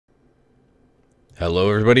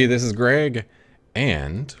Hello everybody, this is Greg,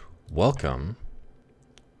 and welcome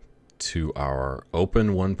to our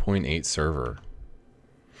Open 1.8 server.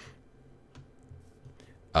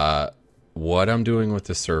 What I'm doing with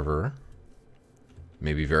this server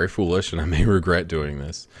may be very foolish, and I may regret doing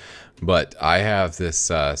this, but I have this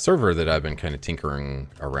server that I've been kind of tinkering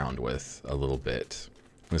around with a little bit,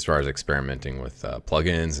 as far as experimenting with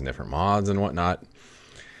plugins and different mods and whatnot.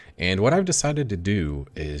 And what I've decided to do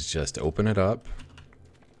is just open it up.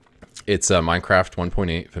 It's Minecraft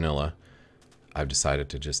 1.8 vanilla. I've decided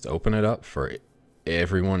to just open it up for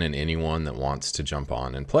everyone and anyone that wants to jump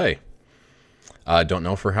on and play. Don't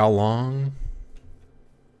know for how long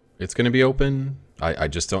it's going to be open. I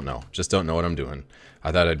just don't know. Just don't know what I'm doing.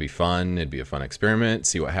 I thought it'd be fun. It'd be a fun experiment.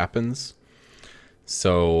 See what happens.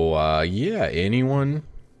 So yeah, anyone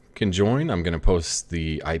can join. I'm going to post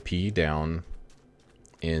the IP down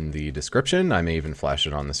in the description. I may even flash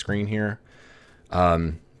it on the screen here.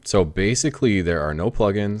 So basically there are no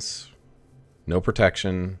plugins, no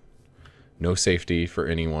protection, no safety for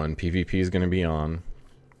anyone. PvP is going to be on.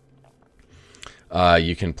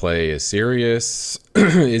 You can play as serious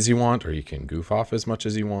as you want, or you can goof off as much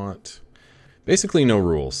as you want. Basically no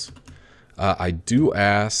rules. I do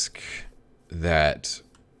ask that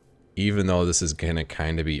even though this is going to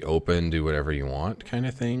kind of be open, do whatever you want kind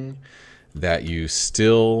of thing, that you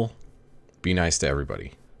still be nice to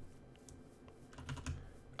everybody.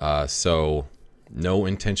 So no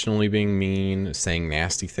intentionally being mean, saying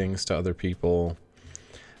nasty things to other people.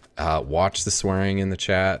 Watch the swearing in the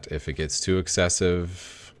chat if it gets too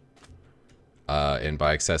excessive. And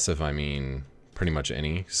by excessive, I mean pretty much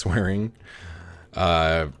any swearing.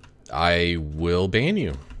 I will ban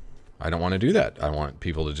you. I don't want to do that. I want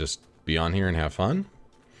people to just be on here and have fun.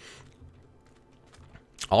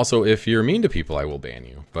 Also, if you're mean to people, I will ban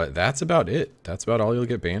you. But that's about it. That's about all you'll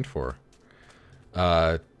get banned for.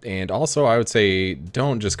 And also, I would say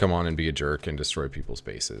don't just come on and be a jerk and destroy people's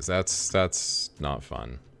bases. That's not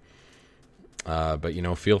fun. But, you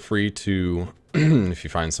know, feel free to, if you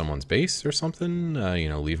find someone's base or something, you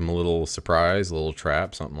know, leave them a little surprise, a little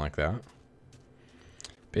trap, something like that.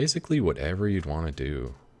 Basically, whatever you'd want to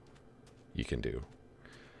do, you can do.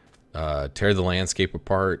 Tear the landscape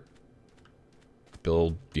apart.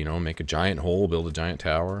 Build, you know, make a giant hole, build a giant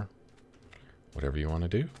tower. Whatever you want to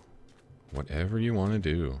do. Whatever you want to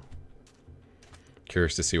do.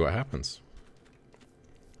 Curious to see what happens.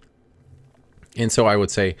 And so I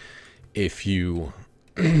would say, if you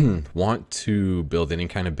want to build any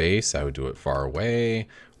kind of base, I would do it far away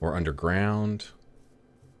or underground.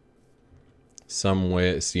 Some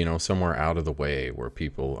way, you know, somewhere out of the way where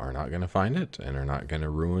people are not going to find it and are not going to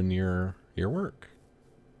ruin your work.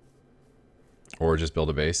 Or just build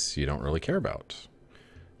a base you don't really care about.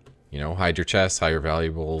 You know, hide your chests, hide your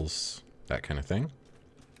valuables, that kind of thing.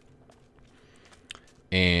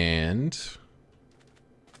 And,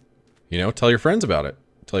 you know, tell your friends about it.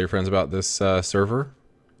 Tell your friends about this server.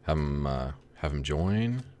 Have them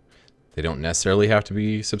join. They don't necessarily have to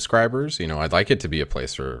be subscribers. You know, I'd like it to be a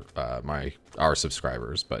place for our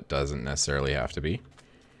subscribers, but doesn't necessarily have to be.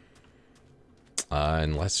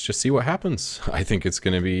 And let's just see what happens. I think it's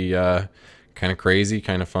going to be kind of crazy,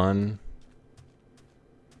 kind of fun.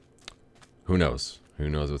 Who knows? Who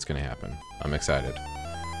knows what's going to happen? I'm excited.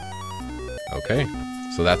 Okay,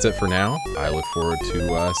 so that's it for now. I look forward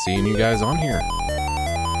to seeing you guys on here.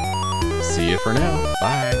 See you for now.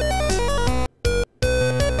 Bye.